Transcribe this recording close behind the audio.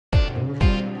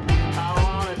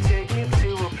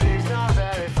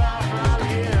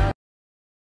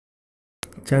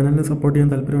ചാനലിനെ സപ്പോർട്ട് ചെയ്യാൻ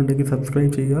താല്പര്യമുണ്ടെങ്കിൽ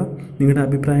സബ്സ്ക്രൈബ് ചെയ്യുക. നിങ്ങളുടെ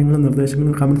അഭിപ്രായങ്ങളും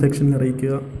നിർദ്ദേശങ്ങളും കമൻറ്റ് സെക്ഷനിൽ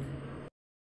അറിയിക്കുക.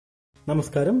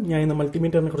 നമസ്കാരം, ഞാൻ ഇന്ന്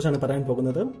മൾട്ടിമീറ്ററിനെ കുറിച്ചാണ് പറയാൻ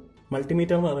പോകുന്നത്.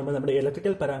 മൾട്ടിമീറ്റർ എന്ന് പറയുമ്പോൾ നമ്മുടെ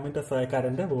ഇലക്ട്രിക്കൽ പാരാമീറ്റേഴ്സ് ആയ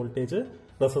കറന്റ്, വോൾട്ടേജ്,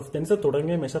 റെസിസ്റ്റൻസ്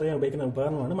തുടങ്ങിയ മെഷർ ചെയ്യാൻ ഉപയോഗിക്കുന്ന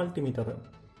ഉപകരണമാണ് മൾട്ടിമീറ്റർ.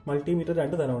 മൾട്ടിമീറ്റർ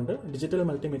രണ്ട് തരമുണ്ട്: ഡിജിറ്റൽ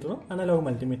മൾട്ടിമീറ്ററും അനലോഗ്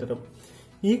മൾട്ടിമീറ്ററും.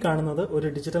 ഈ കാണുന്നത് ഒരു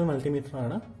ഡിജിറ്റൽ മൾട്ടിമീറ്റർ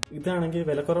ആണ്. ഇതാണെങ്കിൽ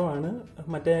വിലക്കുറവാണ്,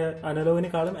 മറ്റേ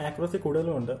അനലോഗിനേക്കാളും ആക്യുറസി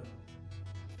കൂടുതലുമുണ്ട്.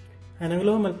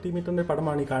 അനലോഗ് മൾട്ടിമീറ്ററിന്റെ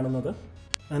പടമാണ് ഈ കാണുന്നത്.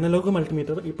 അനലോഗ്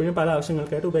മൾട്ടിമീറ്റർ ഇപ്പോഴും പല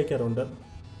ആവശ്യങ്ങൾക്കായിട്ട് ഉപയോഗിക്കാറുണ്ട്.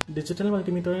 ഡിജിറ്റൽ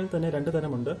മൾട്ടിമീറ്ററിൽ തന്നെ രണ്ട്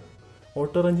തരമുണ്ട്: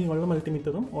 ഓട്ടോ റേഞ്ചിങ് ഉള്ള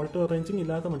മൾട്ടിമീറ്ററും ഓട്ടോ റേഞ്ചിങ്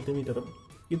ഇല്ലാത്ത മൾട്ടിമീറ്ററും.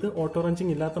 ഇത് ഓട്ടോ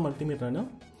റേഞ്ചിങ് ഇല്ലാത്ത മൾട്ടിമീറ്ററാണ്.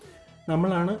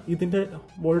 നമ്മളാണ് ഇതിന്റെ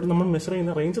നമ്മൾ മെഷർ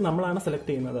ചെയ്യുന്ന റേഞ്ച് നമ്മളാണ് സെലക്ട്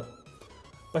ചെയ്യുന്നത്.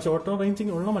 പക്ഷെ ഓട്ടോ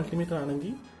റേഞ്ചിങ് ഉള്ള മൾട്ടിമീറ്റർ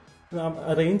ആണെങ്കിൽ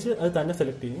റേഞ്ച് അത് തന്നെ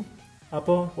സെലക്ട് ചെയ്യും.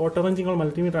 അപ്പോൾ ഓട്ടോ റേഞ്ചിങ് ഉള്ള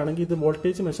മൾട്ടിമീറ്റർ ആണെങ്കിൽ ഇത്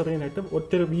വോൾട്ടേജ് മെഷർ ചെയ്യാനായിട്ട്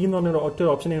ഒറ്റൊരു വി എന്ന് പറഞ്ഞ ഒറ്റൊരു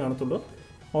ഓപ്ഷനേ കാണത്തുള്ളൂ.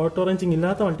 ഓട്ടോ റേഞ്ചിങ്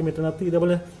ഇല്ലാത്ത മൾട്ടിമീറ്ററിനകത്ത്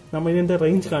ഇതേപോലെ നമ്മൾ ഇതിന്റെ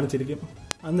റേഞ്ച് കാണിച്ചിരിക്കും.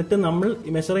 എന്നിട്ട് നമ്മൾ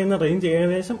മെഷർ ചെയ്യുന്ന റേഞ്ച്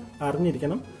ഏകദേശം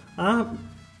അറിഞ്ഞിരിക്കണം. ആ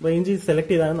റേഞ്ച്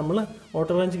സെലക്ട് ചെയ്താണ് നമ്മൾ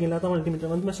ഓട്ടോ റേഞ്ചിങ് ഇല്ലാത്ത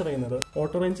മൾട്ടിമീറ്ററിനകത്ത് മെഷർ ചെയ്യുന്നത്.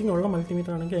 ഓട്ടോ റേഞ്ചിങ് ഉള്ള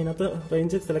മൾട്ടിമീറ്റർ ആണെങ്കിൽ അതിനകത്ത്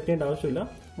റേഞ്ച് സെലക്ട് ചെയ്യേണ്ട ആവശ്യമില്ല.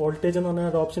 വോൾട്ടേജ് എന്ന്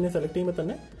പറഞ്ഞ ഓപ്ഷനെ സെലക്ട് ചെയ്യുമ്പോൾ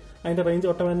തന്നെ അതിന്റെ റേഞ്ച്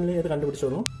ഓട്ടോമാറ്റിക്കലി അത്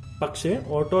കണ്ടുപിടിച്ചോളൂ. പക്ഷേ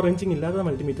ഓട്ടോ റേഞ്ചിങ് ഇല്ലാത്ത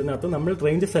മൾട്ടിമീറ്ററിനകത്ത് നമ്മൾ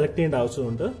റേഞ്ച് സെലക്ട് ചെയ്യേണ്ട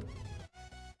ആവശ്യമുണ്ട്.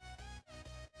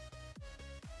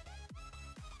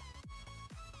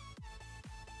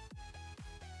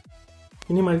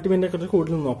 ഇനി മൾട്ടിമീറ്ററിനെ കുറിച്ച്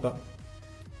കൂടുതൽ നോക്കാം.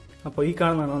 അപ്പോൾ ഈ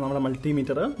കാണുന്നതാണ് നമ്മുടെ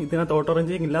മൾട്ടിമീറ്റർ. ഇതിനകത്ത് ഓട്ടോ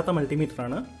റേഞ്ചിങ് ഇല്ലാത്ത മൾട്ടിമീറ്റർ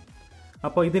ആണ്.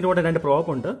 അപ്പോൾ ഇതിൻ്റെ കൂടെ രണ്ട് പ്രോബ്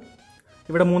ഉണ്ട്.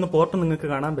 ഇവിടെ 3 പോർട്ട് നിങ്ങൾക്ക്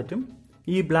കാണാൻ പറ്റും.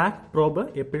 ഈ ബ്ലാക്ക് പ്രോബ്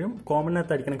എപ്പോഴും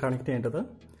കോമണിനകത്തായിരിക്കണം കണക്ട് ചെയ്യേണ്ടത്.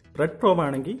 റെഡ് പ്രോബ്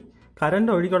ആണെങ്കിൽ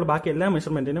കറന്റ് ഒഴികെയുള്ള ബാക്കി എല്ലാ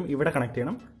മെഷർമെന്റിനും ഇവിടെ കണക്ട്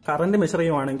ചെയ്യണം. കറന്റ് മെഷർ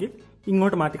ചെയ്യുവാണെങ്കിൽ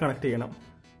ഇങ്ങോട്ട് മാറ്റി കണക്ട് ചെയ്യണം.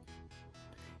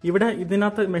 ഇവിടെ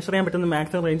ഇതിനകത്ത് മെഷർ ചെയ്യാൻ പറ്റുന്ന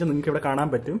മാക്സിമം റേഞ്ച് നിങ്ങൾക്ക് ഇവിടെ കാണാൻ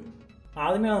പറ്റും.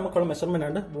 ആദ്യമേ നമുക്കുള്ള മെഷർമെന്റ്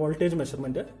ആണ് വോൾട്ടേജ്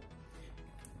മെഷർമെന്റ്.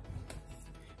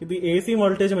 ഇത് AC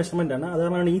വോൾട്ടേജ് മെഷർമെന്റ് ആണ്.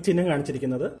 അതാണ് ഈ ചിഹ്നം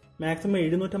കാണിച്ചിരിക്കുന്നത്. മാക്സിമം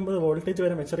 750 വോൾട്ടേജ്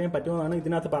വരെ മെഷർ ചെയ്യാൻ പറ്റുമെന്നാണ്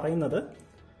ഇതിനകത്ത് പറയുന്നത്.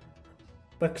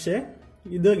 പക്ഷേ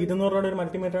ഇത് 200 രൂപയുടെ ഒരു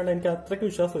മൾട്ടിമീറ്റർ ആണ്. എനിക്ക് അത്രയ്ക്ക്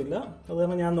വിശ്വാസമില്ല.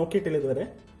 അതുകാരണം ഞാൻ നോക്കിയിട്ടില്ല ഇതുവരെ.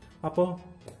 അപ്പോൾ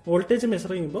വോൾട്ടേജ്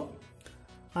മെഷർ ചെയ്യുമ്പോൾ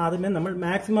ആദ്യമേ നമ്മൾ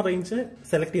മാക്സിമം റേഞ്ച്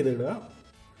സെലക്ട് ചെയ്തിടുക.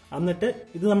 എന്നിട്ട്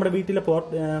ഇത് നമ്മുടെ വീട്ടിലെ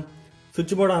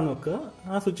സ്വിച്ച് ബോർഡാണെന്ന് വെക്കുക.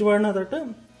 ആ സ്വിച്ച് ബോർഡിനകത്തോട്ട്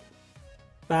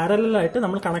പാരലായിട്ട്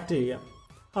നമ്മൾ കണക്ട് ചെയ്യുക.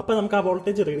 അപ്പോൾ നമുക്ക് ആ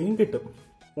വോൾട്ടേജ് റീഡിങ് കിട്ടും.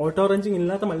 ഓട്ടോ റേഞ്ചിങ്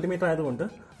ഇല്ലാത്ത മൾട്ടിമീറ്റർ ആയതുകൊണ്ട്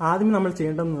ആദ്യം നമ്മൾ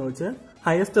ചെയ്യേണ്ടതെന്ന് വെച്ചാൽ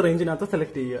ഹയസ്റ്റ് റേഞ്ചിനകത്ത്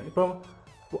സെലക്ട് ചെയ്യുക. ഇപ്പോൾ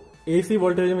AC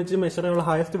വോൾട്ടേജ് വെച്ച് മെഷർ ചെയ്യാനുള്ള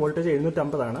ഹയസ്റ്റ് വോൾട്ടേജ്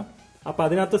 750 ആണ്. അപ്പോൾ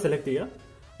അതിനകത്ത് സെലക്ട് ചെയ്യുക.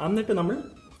 എന്നിട്ട് നമ്മൾ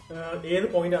ഏത്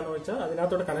പോയിന്റ് ആണെന്ന് വെച്ചാൽ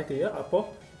അതിനകത്തോട്ട് കണക്ട് ചെയ്യുക. അപ്പോൾ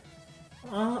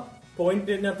ആ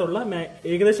പോയിന്റിനകത്തുള്ള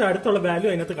ഏകദേശം അടുത്തുള്ള വാല്യൂ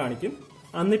അതിനകത്ത് കാണിക്കും.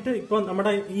 എന്നിട്ട് ഇപ്പോൾ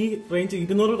നമ്മുടെ ഈ റേഞ്ച്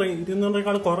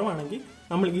 200 കുറവാണെങ്കിൽ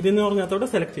നമ്മൾ 200-നകത്തോട്ട്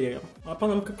സെലക്ട് ചെയ്യുക. അപ്പോൾ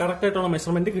നമുക്ക് കറക്റ്റ് ആയിട്ടുള്ള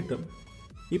മെഷർമെന്റ് കിട്ടും.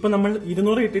 ഇപ്പൊ നമ്മൾ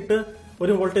 200 ഇട്ടിട്ട്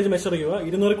ഒരു വോൾട്ടേജ് മെഷർ ചെയ്യുക.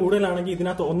 200 കൂടുതലാണെങ്കിൽ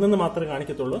ഇതിനകത്ത് 1 മാത്രമേ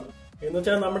കാണിക്കത്തുള്ളൂ. എന്ന്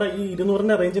വെച്ചാൽ നമ്മുടെ ഈ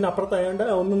 200-ന്റെ റേഞ്ചിന് അപ്പുറത്തായതുകൊണ്ട്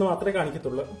 1 മാത്രമേ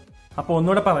കാണിക്കത്തുള്ളൂ. അപ്പോൾ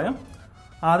ഒന്നുകൂടെ പറയാം.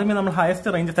 ആദ്യമേ നമ്മൾ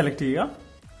ഹയസ്റ്റ് റേഞ്ച് സെലക്ട് ചെയ്യുക.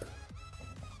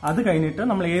 അത് കഴിഞ്ഞിട്ട്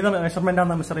നമ്മൾ ഏത് മെഷർമെന്റ്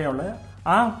ആണ് മെഷർ ചെയ്യാനുള്ളത്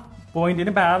ആ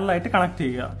പോയിന്റിന് പാരലായിട്ട് കണക്ട്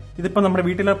ചെയ്യുക. ഇതിപ്പോ നമ്മുടെ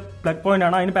വീട്ടിലെ പ്ലഗ് പോയിന്റ്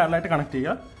ആണ്, അതിന് പാരലായിട്ട് കണക്ട്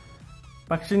ചെയ്യുക.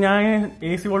 പക്ഷെ ഞാൻ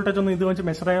AC വോൾട്ടേജ് ഒന്നും ഇത് വെച്ച്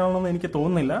മെഷർ ചെയ്യണമെന്ന് എനിക്ക്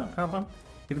തോന്നുന്നില്ല. കാരണം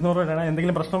 200 രൂപയാണ്.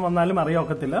 എന്തെങ്കിലും പ്രശ്നം വന്നാലും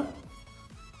അറിയാൻ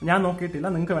ഞാൻ നോക്കിയിട്ടില്ല.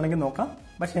 നിങ്ങൾക്ക് വേണമെങ്കിൽ നോക്കാം.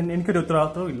 പക്ഷെ എനിക്കൊരു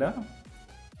ഉത്തരവാദിത്വവും ഇല്ല.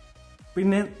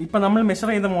 പിന്നെ ഇപ്പൊ നമ്മൾ മെഷർ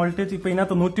ചെയ്ത വോൾട്ടേജ് ഇപ്പൊ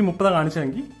ഇതിനകത്ത് 130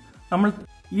 കാണിച്ചെങ്കിൽ നമ്മൾ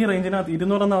ഈ റേഞ്ചിനകത്ത്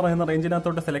 200 എന്ന് പറയുന്ന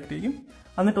റേഞ്ചിനകത്തോട്ട് സെലക്ട് ചെയ്യും.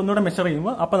 എന്നിട്ട് ഒന്നുകൂടെ മെഷർ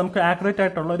ചെയ്യുമ്പോൾ അപ്പൊ നമുക്ക് ആക്യുറേറ്റ്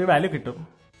ആയിട്ടുള്ള ഒരു വാല്യൂ കിട്ടും.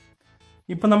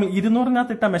 ഇപ്പൊ നമ്മൾ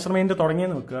 200-നകത്ത് ഇട്ട മെഷർമെന്റ്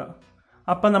തുടങ്ങിയെന്ന് വെക്കുക.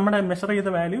 അപ്പൊ നമ്മുടെ മെഷർ ചെയ്ത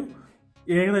വാല്യൂ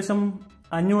ഏകദേശം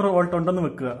 500 വോൾട്ട് ഉണ്ടെന്ന്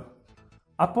വെക്കുക.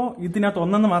 അപ്പോൾ ഇതിനകത്ത്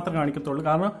 1 മാത്രമേ കാണിക്കത്തുള്ളൂ.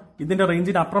 കാരണം ഇതിന്റെ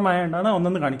റേഞ്ചിന് അപ്പുറമായതുകൊണ്ടാണ്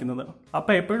 1 കാണിക്കുന്നത്.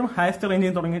 അപ്പോൾ എപ്പോഴും ഹയസ്റ്റ്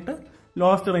റേഞ്ചിൽ തുടങ്ങിയിട്ട്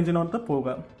ലോവസ്റ്റ് റേഞ്ചിനോട്ട് പോവുക.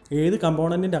 ഏത്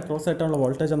കമ്പോണന്റിന്റെ അക്രോസ് ആയിട്ടുള്ള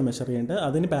വോൾട്ടേജ് ആണ് മെഷർ ചെയ്യേണ്ടത്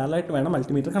അതിന് പാരലായിട്ട് വേണം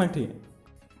മൾട്ടിമീറ്റർ കണക്ട് ചെയ്യാൻ.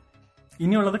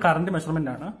 ഇനിയുള്ളത് കറന്റ്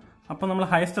മെഷർമെന്റ് ആണ്. അപ്പോൾ നമ്മൾ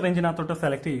ഹയസ്റ്റ് റേഞ്ചിനകത്തോട്ട്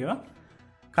സെലക്ട് ചെയ്യുക.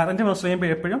 കറന്റ് മെഷർ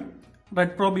ചെയ്യുമ്പോൾ എപ്പോഴും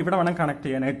റെഡ് പ്രോബ് ഇവിടെ വേണം കണക്ട്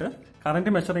ചെയ്യാനായിട്ട്.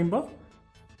 കറന്റ് മെഷർ ചെയ്യുമ്പോൾ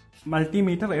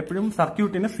മൾട്ടിമീറ്റർ എപ്പോഴും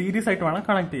സർക്യൂട്ടിന് സീരീസ് ആയിട്ട് വേണം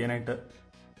കണക്ട് ചെയ്യാനായിട്ട്.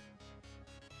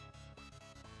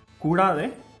 കൂടാതെ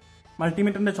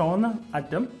മൾട്ടിമീറ്ററിന്റെ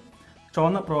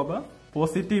ചുവന്ന പ്രോബ്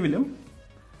പോസിറ്റീവിലും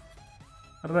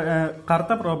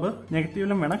കറുത്ത പ്രോബ്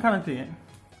നെഗറ്റീവിലും വേണം കണക്ട് ചെയ്യാൻ.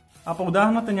 അപ്പോൾ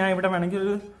ഉദാഹരണത്തിന് ഞാൻ ഇവിടെ വേണമെങ്കിൽ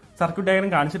ഒരു സർക്യൂട്ട്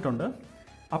ഡയഗ്രം കാണിച്ചിട്ടുണ്ട്.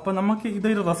 അപ്പോൾ നമുക്ക്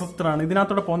ഇതൊരു റെസിസ്റ്ററാണ്.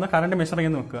 ഇതിനകത്തോടെ പോകുന്ന കറണ്ട് മെഷർ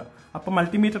ചെയ്യുന്ന വെക്കുക. അപ്പോൾ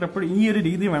മൾട്ടിമീറ്റർ എപ്പോഴും ഈ ഒരു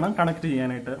രീതി വേണം കണക്ട്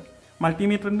ചെയ്യാനായിട്ട്.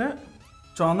 മൾട്ടിമീറ്ററിന്റെ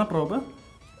ചുവന്ന പ്രോബ്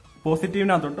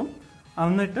പോസിറ്റീവിനകത്തോട്ടും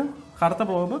എന്നിട്ട് കറുത്ത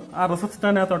പ്രോബ് ആ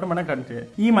റെസിസ്റ്ററിനകത്തോട്ടും വേണം കണക്ട് ചെയ്യാൻ.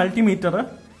 ഈ മൾട്ടിമീറ്റർ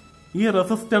ഈ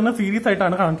റെസിസ്റ്ററിന് സീരീസ്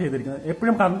ആയിട്ടാണ് കണക്ട് ചെയ്തിരിക്കുന്നത്.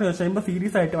 എപ്പോഴും കറണ്ട് മെഷർ ചെയ്യുമ്പോൾ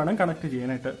സീരീസ് ആയിട്ട് വേണം കണക്ട്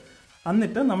ചെയ്യാനായിട്ട്.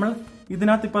 എന്നിട്ട് നമ്മൾ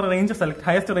ഇതിനകത്ത് ഇപ്പോൾ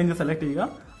ഹയസ്റ്റ് റേഞ്ച് സെലക്ട് ചെയ്യുക.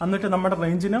 എന്നിട്ട് നമ്മുടെ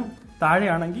റേഞ്ചിന്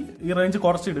താഴെയാണെങ്കിൽ ഈ റേഞ്ച്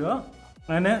കുറച്ചിടുക.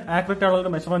 അതിന് ആക്യുറേറ്റ് ആയുള്ള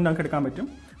ഒരു മെഷർമെന്റ് നമുക്ക് എടുക്കാൻ പറ്റും.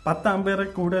 10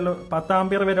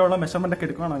 ആംപിയർ വരെയുള്ള മെഷർമെന്റ് ഒക്കെ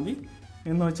എടുക്കുകയാണെങ്കിൽ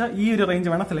എന്ന് വെച്ചാൽ ഈ ഒരു റേഞ്ച്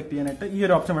വേണം സെലക്ട് ചെയ്യാനായിട്ട്, ഈ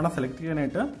ഒരു ഓപ്ഷൻ വേണം സെലക്ട്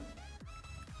ചെയ്യാനായിട്ട്.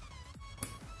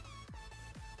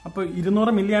 അപ്പോൾ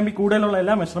 200 മില്ലി ആംപി കൂടുതലുള്ള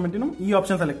എല്ലാ മെഷർമെന്റിനും ഈ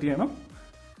ഓപ്ഷൻ സെലക്ട് ചെയ്യണം.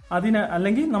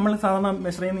 അല്ലെങ്കിൽ നമ്മൾ സാധാരണ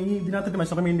മെഷർ ചെയ്യുന്ന ഇതിനകത്തിട്ട്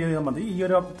മെഷർമെന്റ് ചെയ്താൽ മതി, ഈ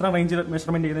ഒരു ഇത്ര റേഞ്ചിൽ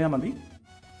മെഷർമെന്റ് ചെയ്താൽ മതി.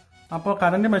 അപ്പോൾ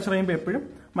കറന്റ് മെഷർ ചെയ്യുമ്പോൾ എപ്പോഴും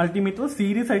മൾട്ടിമീറ്റർ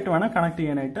സീരീസ് ആയിട്ട് വേണം കണക്ട്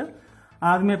ചെയ്യാനായിട്ട്.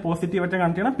 ആദ്യമേ പോസിറ്റീവ് ആയിട്ട്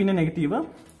കണക്ട് ചെയ്യണം, പിന്നെ നെഗറ്റീവ്.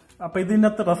 അപ്പോൾ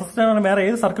ഇതിനകത്ത് റെസിസ്റ്റർ വേറെ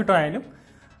ഏത് സർക്യൂട്ട് ആയാലും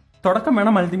തുടക്കം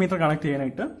വേണം മൾട്ടിമീറ്റർ കണക്ട്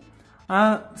ചെയ്യാനായിട്ട്.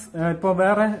 ഇപ്പോൾ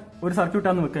വേറെ ഒരു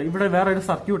സർക്യൂട്ടാന്ന് വെക്കുക, ഇവിടെ വേറെ ഒരു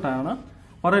സർക്യൂട്ടാണ്,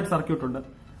 ഒരേ ഒരു സർക്യൂട്ടുണ്ട്.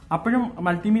 അപ്പോഴും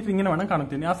മൾട്ടിമീറ്റർ ഇങ്ങനെ വേണം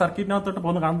കണക്ട് ചെയ്യാൻ. ആ സർക്യൂട്ടിനകത്തോട്ട്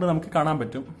പോകുന്ന കറണ്ട് നമുക്ക് കാണാൻ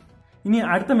പറ്റും. ഇനി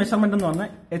അടുത്ത മെഷർമെന്റ് എന്ന് പറഞ്ഞാൽ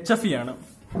HFE ആണ്.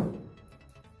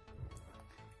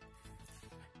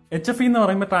 HFE എന്ന്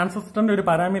പറയുമ്പോൾ ട്രാൻസിസ്റ്ററിന്റെ ഒരു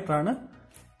പാരാമീറ്റർ ആണ്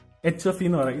HFE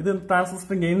എന്ന് പറയുന്നത്. ഇത്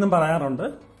ട്രാൻസിസ്റ്റർ ഗെയിൻ എന്നും പറയാറുണ്ട്.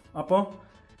 അപ്പോൾ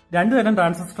 2 തരം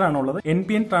ട്രാൻസിസ്റ്റർ ആണുള്ളത്,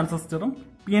 NPN ട്രാൻസിസ്റ്ററും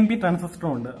PNP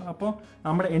ട്രാൻസിസ്റ്ററും ഉണ്ട്. അപ്പോൾ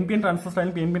നമ്മുടെ NPN ട്രാൻസിസ്റ്റർ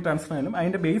ആയാലും PNP ട്രാൻസിസ്റ്റർ ആയാലും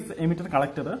അതിന്റെ ബേസ് എമിറ്റർ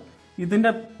കളക്ടർ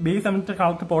ഇതിന്റെ ബേസ് എമിറ്റർ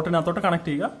കളക്ടർ പോർട്ടിനകത്തോട്ട് കണക്ട്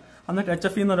ചെയ്യുക. എന്നിട്ട്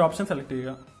HFE എന്നൊരു ഓപ്ഷൻ സെലക്ട്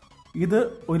ചെയ്യുക. ഇത്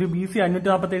ഒരു BC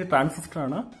 547 ട്രാൻസിസ്റ്റർ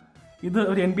ആണ്. ഇത്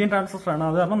ഒരു NPN ട്രാൻസിസ്റ്റർ ആണ്.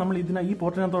 അത് കാരണം നമ്മൾ ഈ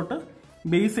പോർട്ടിനകത്തോട്ട്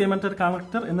ബേസ് എമിറ്റർ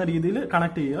കണക്ടർ എന്ന രീതിയിൽ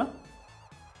കണക്ട് ചെയ്യുക.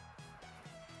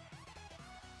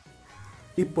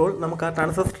 ഇപ്പോൾ നമുക്ക് ആ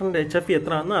ട്രാൻസിസ്റ്ററിന്റെ HFE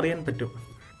എത്രയാണെന്ന് അറിയാൻ പറ്റും.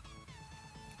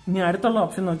 ഇനി അടുത്തുള്ള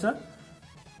ഓപ്ഷൻ എന്ന് വെച്ചാൽ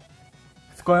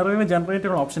സ്ക്വയർ വേവ്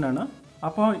ജനറേറ്റർ ഓപ്ഷനാണ്.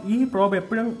 അപ്പോൾ ഈ പ്രോബ്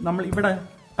എപ്പോഴും നമ്മൾ ഇവിടെ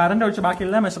കറന്റ് ഒഴിച്ച് ബാക്കി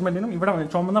എല്ലാ മെഷർമെന്റിനും ഇവിടെ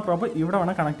ചുമന്ന പ്രോബ് ഇവിടെ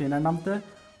വേണം കണക്ട് ചെയ്യാൻ. രണ്ടാമത്തെ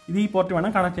ഈ പോർട്ട്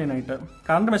വേണം കണക്ട് ചെയ്യാനായിട്ട്.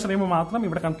 കറണ്ട് മെഷർ ചെയ്യുമ്പോൾ മാത്രം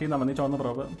ഇവിടെ കണക്ട് ചെയ്താൽ മതി ചുവന്ന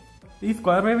പ്രോബ്. ഈ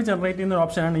സ്ക്വയർ വേവ് ജനറേറ്റ് ചെയ്യുന്ന ഒരു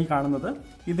ഓപ്ഷനാണ് ഈ കാണുന്നത്.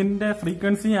 ഇതിന്റെ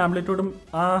ഫ്രീക്വൻസി ആംപ്ലിറ്റ്യൂഡും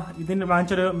ഇതിന്റെ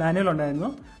വാങ്ങിച്ചൊരു മാനുവൽ ഉണ്ടായിരുന്നു,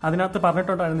 അതിനകത്ത്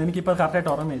പറഞ്ഞിട്ടുണ്ടായിരുന്നു. എനിക്കിപ്പോൾ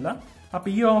കറക്റ്റായിട്ട് ഓർമ്മയില്ല. അപ്പോൾ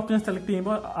ഈ ഓപ്ഷൻ സെലക്ട്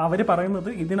ചെയ്യുമ്പോൾ അവർ പറയുന്നത്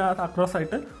ഇതിനകത്ത് അക്രോസ്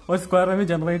ആയിട്ട് ഒരു സ്ക്വയർ വേവ്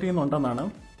ജനറേറ്റ് ചെയ്യുന്നുണ്ടെന്നാണ്.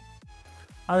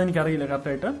 അതെനിക്കറിയില്ല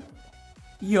കറക്റ്റായിട്ട്.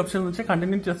 ഈ ഓപ്ഷൻ എന്ന് വെച്ചാൽ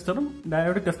കണ്ടിന്യൂറ്റി ടെസ്റ്ററും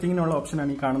ഡയോഡ് ടെസ്റ്റിങ്ങിനുള്ള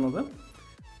ഓപ്ഷനാണ് ഈ കാണുന്നത്.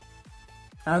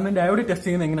 അതിന് ഡയോഡ് ടെസ്റ്റ്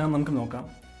ചെയ്യുന്നത് എങ്ങനെയാണെന്ന് നമുക്ക് നോക്കാം.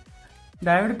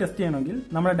 ഡയോഡ് ടെസ്റ്റ് ചെയ്യണമെങ്കിൽ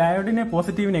നമ്മുടെ ഡയോഡിന്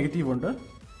പോസിറ്റീവ് നെഗറ്റീവ് ഉണ്ട്.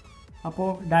 അപ്പോൾ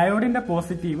ഡയോഡിന്റെ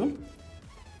പോസിറ്റീവും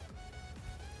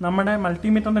നമ്മുടെ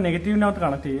മൾട്ടിമീറ്ററിന്റെ നെഗറ്റീവിനകത്ത്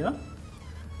കണക്ട് ചെയ്യുക.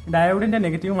 ഡയോഡിന്റെ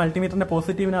നെഗറ്റീവ് മൾട്ടിമീറ്ററിന്റെ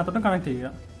പോസിറ്റീവിനകത്തോട്ടും കണക്ട്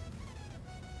ചെയ്യുക.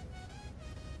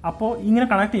 അപ്പോൾ ഇങ്ങനെ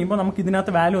കണക്ട് ചെയ്യുമ്പോൾ നമുക്ക്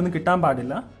ഇതിനകത്ത് വാല്യൂ ഒന്നും കിട്ടാൻ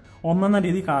പാടില്ല, ഒന്നെന്ന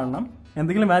രീതി കാണണം.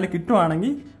 എന്തെങ്കിലും വാല്യൂ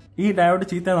കിട്ടുവാണെങ്കിൽ ഈ ഡയോഡ്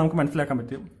ചീത്ത നമുക്ക് മനസ്സിലാക്കാൻ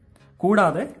പറ്റും.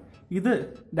 കൂടാതെ ഇത്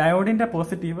ഡയോഡിന്റെ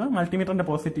പോസിറ്റീവ് മൾട്ടിമീറ്ററിന്റെ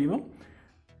പോസിറ്റീവും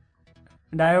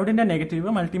ഡയോഡിന്റെ നെഗറ്റീവ്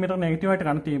മൾട്ടിമീറ്റർ നെഗറ്റീവായിട്ട്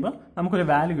കണക്ട് ചെയ്യുമ്പോൾ നമുക്കൊരു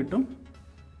വാല്യൂ കിട്ടും.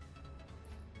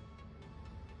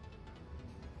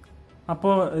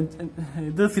 അപ്പോൾ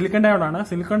ഇത് സിലിക്കൺ ഡയോഡാണ്.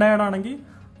 സിലിക്കൺ ഡയോഡ് ആണെങ്കിൽ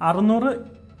 600,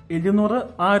 700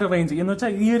 ആ ഒരു റേഞ്ച് എന്ന്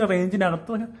വെച്ചാൽ ഈ ഒരു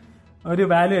റേഞ്ചിനകത്ത് ഒരു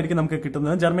വാല്യൂ ആയിരിക്കും നമുക്ക്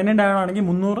കിട്ടുന്നത്. ജർമ്മനിയൻ ഡയോഡ് ആണെങ്കിൽ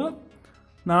 300,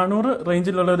 400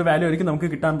 റേഞ്ചിലുള്ള ഒരു വാല്യൂ ആയിരിക്കും നമുക്ക്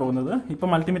കിട്ടാൻ പോകുന്നത്. ഇപ്പം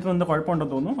മൾട്ടിമീറ്റർ എന്തോ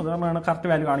കുഴപ്പമുണ്ടെന്ന് തോന്നുന്നു, അതുകൊണ്ടാണ് കറക്റ്റ്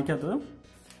വാല്യൂ കാണിക്കാത്തത്.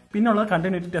 പിന്നെ ഉള്ളത്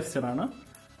കണ്ടിന്യൂറ്റി ടെസ്റ്ററാണ്.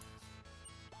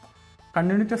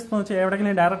 കണ്ടിന്യൂറ്റി ടെസ്റ്റ് എന്ന് വെച്ചാൽ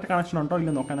എവിടെയെങ്കിലും ഡയറക്റ്റ് കണക്ഷൻ ഉണ്ടോ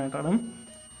ഇല്ല നോക്കാനായിട്ടാണ്.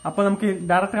 അപ്പോൾ നമുക്ക്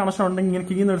ഡയറക്റ്റ് കണക്ഷൻ ഉണ്ടെങ്കിൽ ഇങ്ങനെ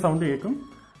കീന്നൊരു സൗണ്ട് കേൾക്കും.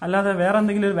 അല്ലാതെ വേറെ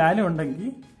എന്തെങ്കിലും ഒരു വാല്യൂ ഉണ്ടെങ്കിൽ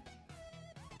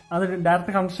അത്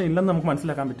ഡയറക്റ്റ് കണക്ഷൻ ഇല്ലെന്ന് നമുക്ക്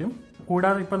മനസ്സിലാക്കാൻ പറ്റും.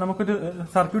 കൂടാതെ ഇപ്പം നമുക്കൊരു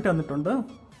സർക്യൂട്ട് തന്നിട്ടുണ്ട്,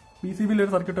 PCBയിൽ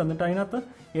ഒരു സർക്യൂട്ട് തന്നിട്ട് അതിനകത്ത്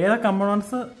ഏതൊക്കെ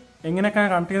കമ്പോണൻസ് എങ്ങനെയൊക്കെ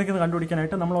കണക്ട് ചെയ്തിരിക്കുന്നത്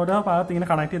കണ്ടുപിടിക്കാനായിട്ട് നമ്മൾ ഓരോ ഭാഗത്ത് ഇങ്ങനെ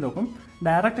കണക്ട് ചെയ്ത് നോക്കും.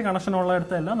 ഡയറക്റ്റ് കണക്ഷൻ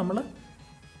ഉള്ളിടത്തെല്ലാം നമ്മൾ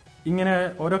ഇങ്ങനെ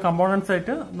ഓരോ കമ്പോണൻസ്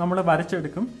ആയിട്ട് നമ്മൾ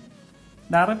വരച്ചെടുക്കും.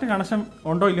 ഡയറക്റ്റ് കണക്ഷൻ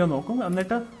ഉണ്ടോ ഇല്ലയോ നോക്കും.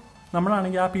 എന്നിട്ട്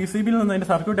നമ്മളാണെങ്കിൽ ആ PCBയിൽ നിന്ന് അതിന്റെ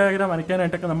സർക്യൂട്ട് ഡയഗ്രാം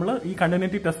വരയ്ക്കാനായിട്ടൊക്കെ നമ്മൾ ഈ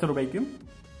കണ്ടിന്യൂറ്റി ടെസ്റ്റർ ഉപയോഗിക്കും.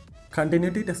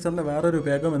 കണ്ടിന്യൂറ്റി ടെസ്റ്ററിന്റെ വേറൊരു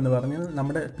ഉപയോഗം എന്ന് പറഞ്ഞാൽ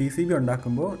നമ്മുടെ PCB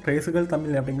ഉണ്ടാക്കുമ്പോൾ ട്രേസുകൾ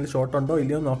തമ്മിൽ എവിടെയെങ്കിലും ഷോർട്ട് ഉണ്ടോ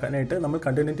ഇല്ലയോ നോക്കാനായിട്ട് നമ്മൾ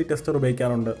കണ്ടിന്യൂറ്റി ടെസ്റ്റർ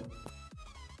ഉപയോഗിക്കാറുണ്ട്.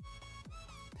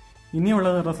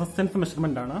 ഇനിയുള്ളത് റെസിസ്റ്റൻസ്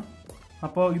മെഷർമെന്റ് ആണ്.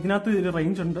 അപ്പോൾ ഇതിനകത്ത് ഒരു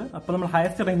റേഞ്ച് ഉണ്ട്. അപ്പോൾ നമ്മൾ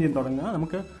ഹയസ്റ്റ് റേഞ്ചിൽ നിന്ന് തുടങ്ങുക.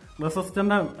 നമുക്ക്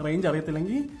റെസിസ്റ്ററിന്റെ റേഞ്ച്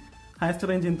അറിയത്തില്ലെങ്കിൽ ഹയസ്റ്റ്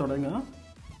റേഞ്ചിൽ നിന്ന് തുടങ്ങുക.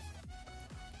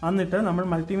 എന്നിട്ട് നമ്മൾ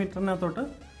മൾട്ടിമീറ്ററിനകത്തോട്ട്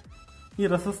ഈ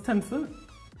റെസിസ്റ്റൻസ്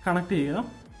കണക്ട് ചെയ്യുക.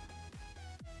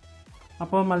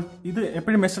 അപ്പോൾ ഇത്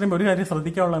എപ്പോഴും മെഷർ ചെയ്യുമ്പോൾ ഒരു കാര്യം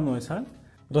ശ്രദ്ധിക്കാനുള്ളതെന്ന് വെച്ചാൽ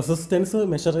റെസിസ്റ്റൻസ്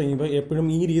മെഷർ ചെയ്യുമ്പോൾ എപ്പോഴും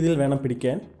ഈ രീതിയിൽ വേണം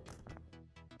പിടിക്കാൻ.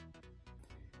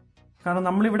 കാരണം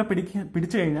നമ്മളിവിടെ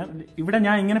പിടിച്ചു കഴിഞ്ഞാൽ ഇവിടെ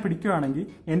ഞാൻ ഇങ്ങനെ പിടിക്കുകയാണെങ്കിൽ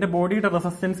എൻ്റെ ബോഡിയുടെ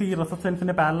റെസിസ്റ്റൻസ് ഈ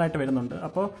റെസിസ്റ്റൻസിന്റെ പാരലായിട്ട് വരുന്നുണ്ട്.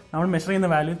 അപ്പോൾ നമ്മൾ മെഷർ ചെയ്യുന്ന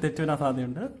വാല്യൂ തെറ്റ് വരാൻ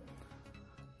സാധ്യതയുണ്ട്.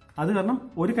 അത് കാരണം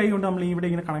ഒരു കൈ കൊണ്ട് നമ്മൾ ഇവിടെ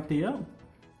ഇങ്ങനെ കണക്ട് ചെയ്യുക,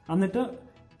 എന്നിട്ട്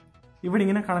ഇവിടെ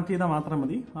ഇങ്ങനെ കണക്ട് ചെയ്താൽ മാത്രം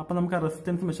മതി. അപ്പോൾ നമുക്ക് ആ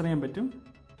റെസിസ്റ്റൻസ് മെഷർ ചെയ്യാൻ പറ്റും.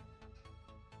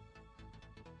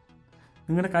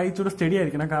 നിങ്ങളുടെ കൈ ചൂട് സ്റ്റഡി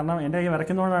ആയിരിക്കണം, കാരണം എൻ്റെ കൈ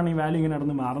വരയ്ക്കുന്നതുകൊണ്ടാണ് ഈ വാല്യൂ ഇങ്ങനെ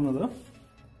നടന്ന് മാറുന്നത്.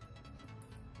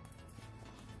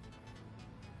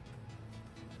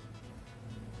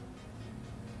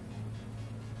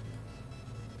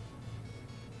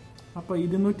 അപ്പോൾ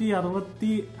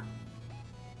 260,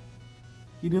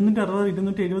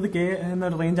 270 K എന്ന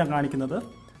റേഞ്ചാണ് കാണിക്കുന്നത്.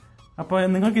 അപ്പോൾ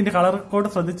നിങ്ങൾക്ക് ഇതിന്റെ കളർ കോഡ്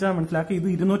ശ്രദ്ധിച്ചാൽ മനസ്സിലാക്കി. ഇത്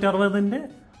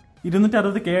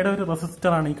 260 കെയുടെ ഒരു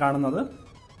റെസിസ്റ്ററാണ് ഈ കാണുന്നത്.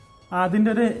 അതിന്റെ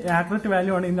ഒരു ആക്യുറേറ്റ്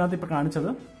വാല്യൂ ആണ് ഇതിനകത്ത് ഇപ്പൊ കാണിച്ചത്.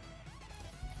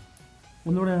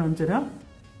 ഒന്നുകൂടെ കാണിച്ചു തരാം.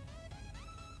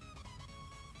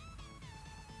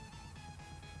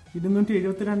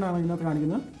 272 ഇതിനകത്ത്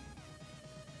കാണിക്കുന്നത്.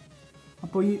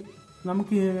 അപ്പോൾ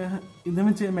നമുക്ക് ഇത്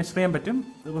വെച്ച് മെഷർ ചെയ്യാൻ പറ്റും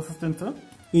റെസിസ്റ്റൻസ്.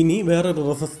 ഇനി വേറൊരു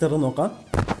റെസിസ്റ്റർ നോക്കാം.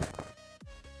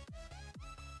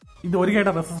 ഇത് 1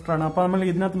 കെയുടെ റെസിസ്റ്ററാണ്. അപ്പോൾ നമ്മൾ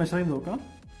ഇതിനകത്ത് മെഷർ ചെയ്ത് നോക്കാം.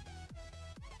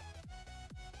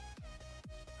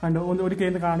 കണ്ടു, 1 കെ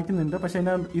കാണിക്കുന്നുണ്ട്. പക്ഷെ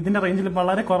ഇതിന്റെ റേഞ്ചിൽ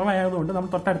വളരെ കുറവായതുകൊണ്ട് നമ്മൾ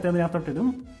തൊട്ടടുത്തതിനകത്തോട്ടിടും.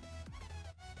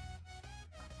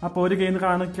 അപ്പോൾ 1 കെ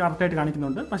കറക്റ്റായിട്ട്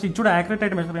കാണിക്കുന്നുണ്ട്. പക്ഷെ ഇച്ചിരി ആക്യുറേറ്റ്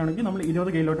ആയിട്ട് മെഷർ ചെയ്യണമെങ്കിൽ നമ്മൾ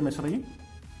 20 കെയിലോട്ട് മെഷർ ചെയ്യും.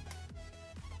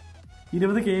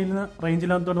 20 കെയിൽ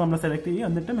റേഞ്ചിനകത്തോട്ട് നമ്മൾ സെലക്ട് ചെയ്യും,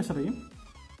 എന്നിട്ട് മെഷർ ചെയ്യും.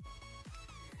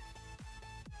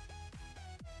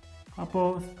 അപ്പോൾ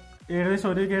ഏകദേശം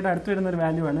 1 കെയുടെ അടുത്ത് വരുന്ന ഒരു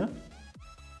വാല്യൂ ആണ്.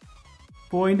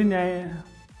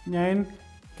 0.9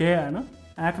 കെ ആണ്.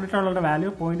 ആക്യുറേറ്റ് ഉള്ള വാല്യൂ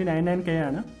 0.99 കെ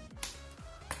ആണ്.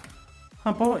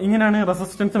 അപ്പോൾ ഇങ്ങനെയാണ്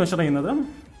റെസിസ്റ്റൻസ് മെഷർ ചെയ്യുന്നത്.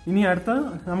 ഇനി അടുത്ത്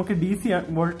നമുക്ക് DC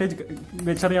വോൾട്ടേജ്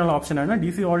മെഷർ ചെയ്യാനുള്ള ഓപ്ഷനാണ്.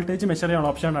 DC വോൾട്ടേജ് മെഷർ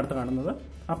ചെയ്യാനുള്ള ഓപ്ഷനാണ് അടുത്ത് കാണുന്നത്.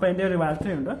 അപ്പോൾ എൻ്റെ ഒരു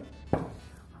ബാറ്ററി ഉണ്ട്.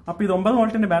 അപ്പോൾ ഇത് 9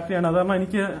 വോൾട്ടിന്റെ ബാറ്ററിയാണ്. അത് കാരണം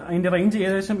എനിക്ക് അതിന്റെ റേഞ്ച്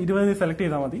ഏകദേശം 20 സെലക്ട്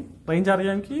ചെയ്താൽ മതി. റേഞ്ച്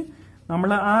അറിയാമെങ്കിൽ നമ്മൾ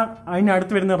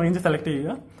അതിനടുത്ത് വരുന്ന റേഞ്ച് സെലക്ട്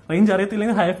ചെയ്യുക. റേഞ്ച്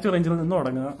അറിയത്തില്ലെങ്കിൽ ഹയസ്റ്റ് റേഞ്ചിൽ നിന്ന്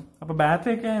തുടങ്ങുക. അപ്പോൾ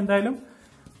ബാറ്ററി ഒക്കെ എന്തായാലും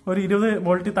ഒരു 20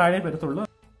 വോൾട്ടിൽ താഴെ വരത്തുള്ളൂ.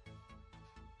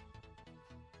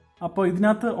 അപ്പോൾ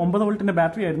ഇതിനകത്ത് 9 വോൾട്ടിന്റെ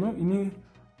ബാറ്ററി ആയിരുന്നു. ഇനി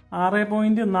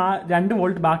 6.2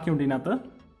 വോൾട്ട് ബാക്കിയുണ്ട് ഇതിനകത്ത്.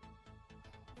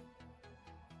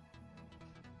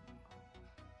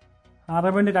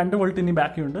 6.2 വോൾട്ട് ഇനി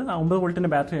ബാക്കിയുണ്ട്. 9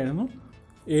 വോൾട്ടിന്റെ ബാറ്ററി ആയിരുന്നു.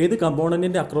 ഏത്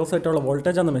കമ്പോണന്റിന്റെ അക്രോസ് ആയിട്ടുള്ള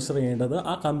വോൾട്ടേജ് ആണ് മെഷർ ചെയ്യേണ്ടത്,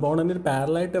 ആ കമ്പോണന്റിന്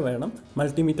പാരലായിട്ട് വേണം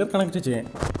മൾട്ടിമീറ്റർ കണക്ട് ചെയ്യാൻ.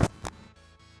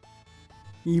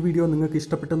 ഈ വീഡിയോ നിങ്ങൾക്ക്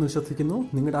ഇഷ്ടപ്പെട്ടെന്ന് വിശ്വസിക്കുന്നു.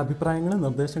 നിങ്ങളുടെ അഭിപ്രായങ്ങളും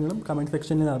നിർദ്ദേശങ്ങളും കമൻറ്റ്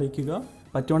സെക്ഷനിൽ അറിയിക്കുക.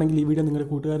 പറ്റുവാണെങ്കിൽ ഈ വീഡിയോ നിങ്ങളുടെ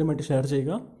കൂട്ടുകാരുമായിട്ട് ഷെയർ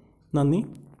ചെയ്യുക. നന്ദി.